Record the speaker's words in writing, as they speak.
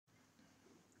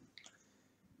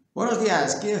Buenos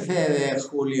días, 15 de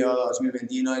julio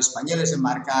 2021, Españoles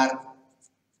Embarcar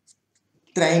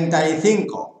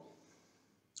 35.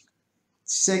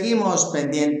 Seguimos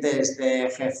pendientes de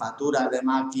jefatura de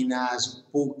máquinas,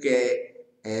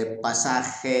 buque,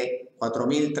 pasaje,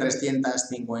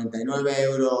 4.359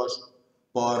 euros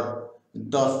por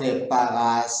 12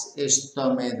 pagas.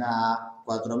 Esto me da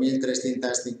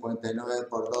 4.359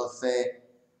 por 12,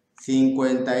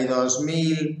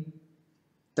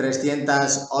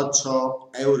 52.308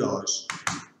 euros.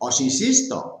 Os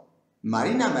insisto,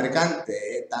 Marina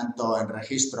Mercante, tanto en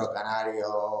registro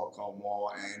canario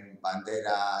como en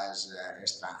banderas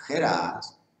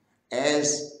extranjeras,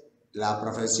 es la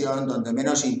profesión donde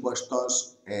menos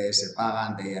impuestos se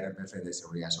pagan de IRPF de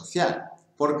Seguridad Social.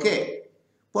 ¿Por qué?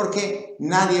 Porque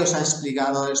nadie os ha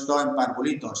explicado esto en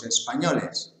parvulitos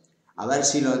españoles. A ver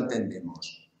si lo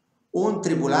entendemos. Un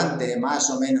tripulante más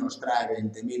o menos trae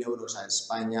 20.000 euros a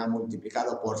España,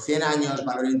 multiplicado por 100 años,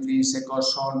 valor intrínseco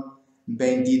son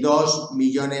 22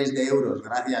 millones de euros,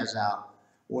 gracias a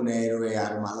un héroe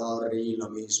armador y lo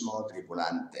mismo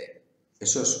tripulante.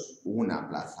 Eso es una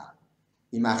plaza.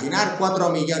 Imaginar 4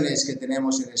 millones que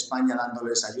tenemos en España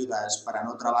dándoles ayudas para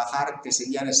no trabajar, que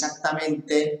serían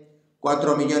exactamente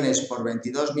 4 millones por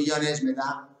 22 millones, me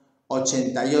da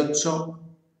 88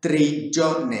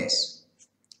 trillones.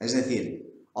 Es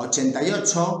decir,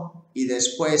 88 y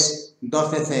después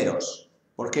 12 ceros.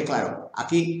 Porque claro,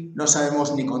 aquí no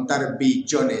sabemos ni contar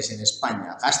billones en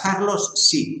España. Gastarlos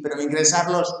sí, pero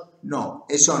ingresarlos no.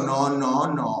 Eso no.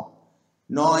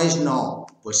 No es no.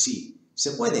 Pues sí,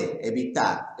 se puede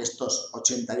evitar estos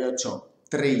 88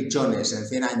 trillones en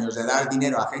 100 años de dar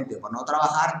dinero a gente por no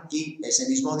trabajar y ese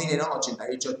mismo dinero,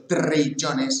 88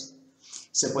 trillones,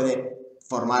 se puede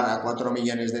formar a 4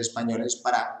 millones de españoles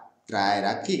para traer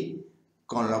aquí,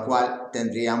 con lo cual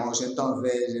tendríamos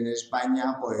entonces en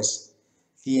España pues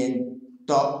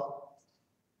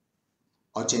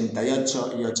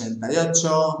 188 y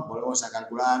 88, volvemos a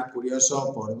calcular,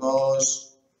 curioso, por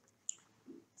 2,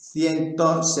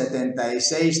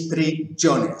 176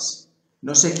 trillones.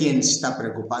 No sé quién está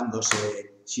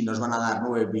preocupándose si nos van a dar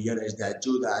 9 billones de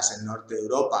ayudas en Norte de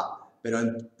Europa, pero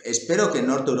espero que en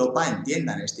Norte de Europa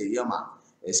entiendan este idioma.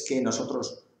 Es que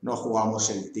nosotros no jugamos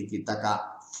el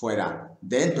tiki-taka fuera.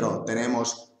 Dentro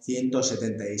tenemos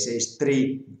 176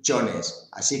 trillones.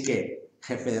 Así que,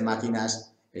 jefe de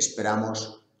máquinas,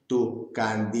 esperamos tu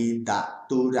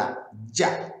candidatura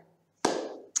ya.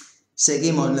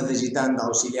 Seguimos necesitando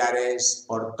auxiliares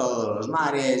por todos los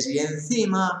mares y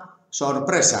encima,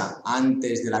 sorpresa,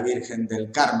 antes de la Virgen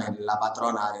del Carmen, la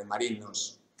patrona de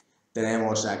marinos,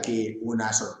 tenemos aquí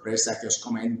una sorpresa que os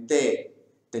comenté.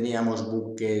 Teníamos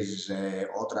buques,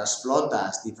 otras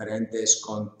flotas, diferentes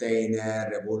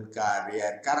container, bulk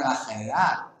carrier, carga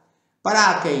general.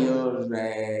 Para aquellos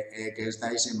que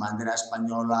estáis en bandera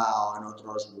española o en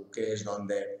otros buques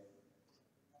donde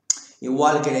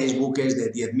igual queréis buques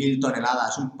de 10.000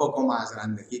 toneladas, un poco más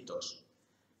grandecitos.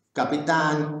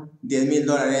 Capitán, 10.000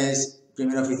 dólares,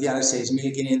 primer oficial,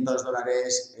 6.500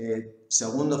 dólares,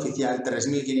 segundo oficial,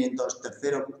 3.500,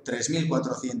 tercero,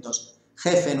 3.400,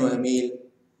 jefe, 9.000,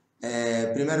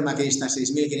 primer maquinista,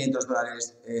 6.500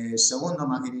 dólares, segundo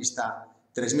maquinista,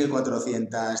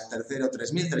 3.400, tercero,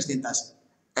 3.300,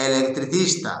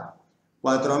 electricista,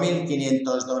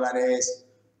 4.500 dólares,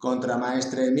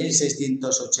 contramaestre,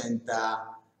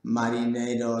 1.680,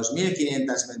 marineros,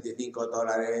 1.525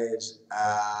 dólares,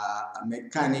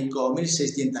 mecánico,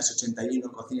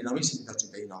 1.681, cocinero,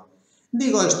 1.681.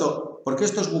 Digo esto porque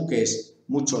estos buques,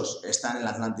 muchos están en el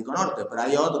Atlántico Norte, pero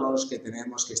hay otros que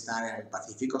tenemos que estar en el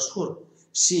Pacífico Sur.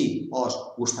 Si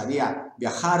os gustaría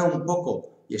viajar un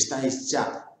poco y estáis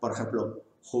ya, por ejemplo,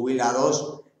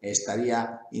 jubilados,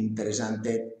 estaría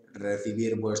interesante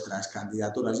recibir vuestras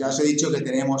candidaturas. Ya os he dicho que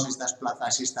tenemos estas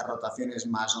plazas y estas rotaciones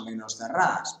más o menos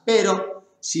cerradas,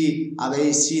 pero si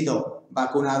habéis sido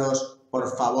vacunados,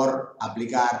 por favor,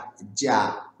 aplicar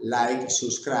ya, like,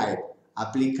 subscribe,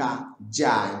 aplica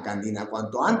ya en Candina.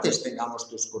 Cuanto antes tengamos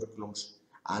tus currículums,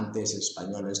 antes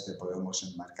españoles te podemos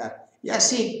embarcar. Y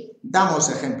así damos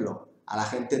ejemplo a la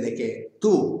gente de que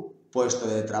tu puesto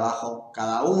de trabajo,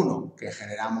 cada uno que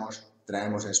generamos,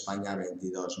 traemos a España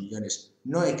 22 millones.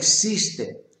 No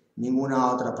existe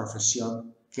ninguna otra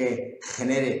profesión que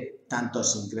genere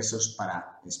tantos ingresos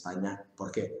para España,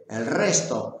 porque el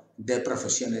resto de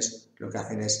profesiones lo que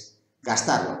hacen es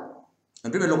gastarlo. En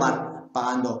primer lugar,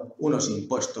 pagando unos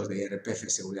impuestos de IRPF,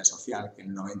 Seguridad Social, que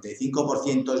el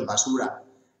 95% es basura,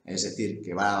 es decir,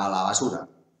 que va a la basura,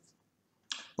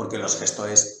 porque los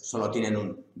gestores solo tienen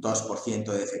un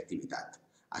 2% de efectividad.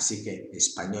 Así que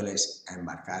Españoles a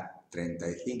Embarcar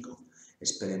 35.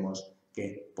 Esperemos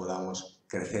que podamos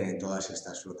crecer en todas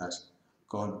estas flotas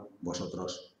con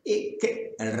vosotros y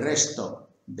que el resto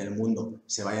del mundo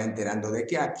se vaya enterando de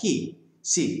que aquí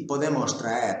sí podemos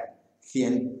traer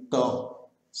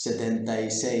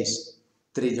 176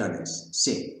 trillones,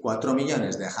 sí, 4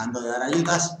 millones dejando de dar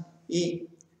ayudas y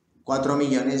 4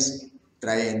 millones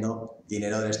trayendo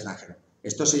dinero del extranjero.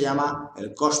 Esto se llama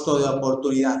el costo de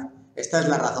oportunidad. Esta es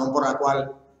la razón por la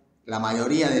cual la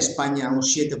mayoría de España, un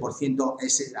 7%,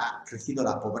 ha crecido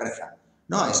la pobreza.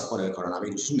 No es por el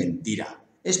coronavirus, es mentira.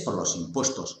 Es por los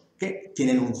impuestos, que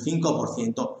tienen un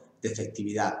 5% de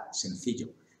efectividad. Sencillo.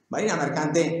 Marina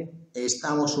Mercante,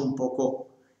 estamos un poco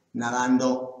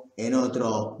nadando en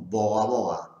otro boga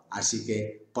boga. Así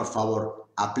que, por favor,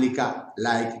 aplica,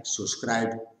 like,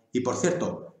 subscribe. Y por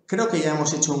cierto, creo que ya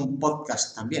hemos hecho un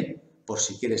podcast también, por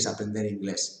si quieres aprender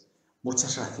inglés.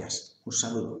 Muchas gracias. Un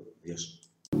saludo. Adiós.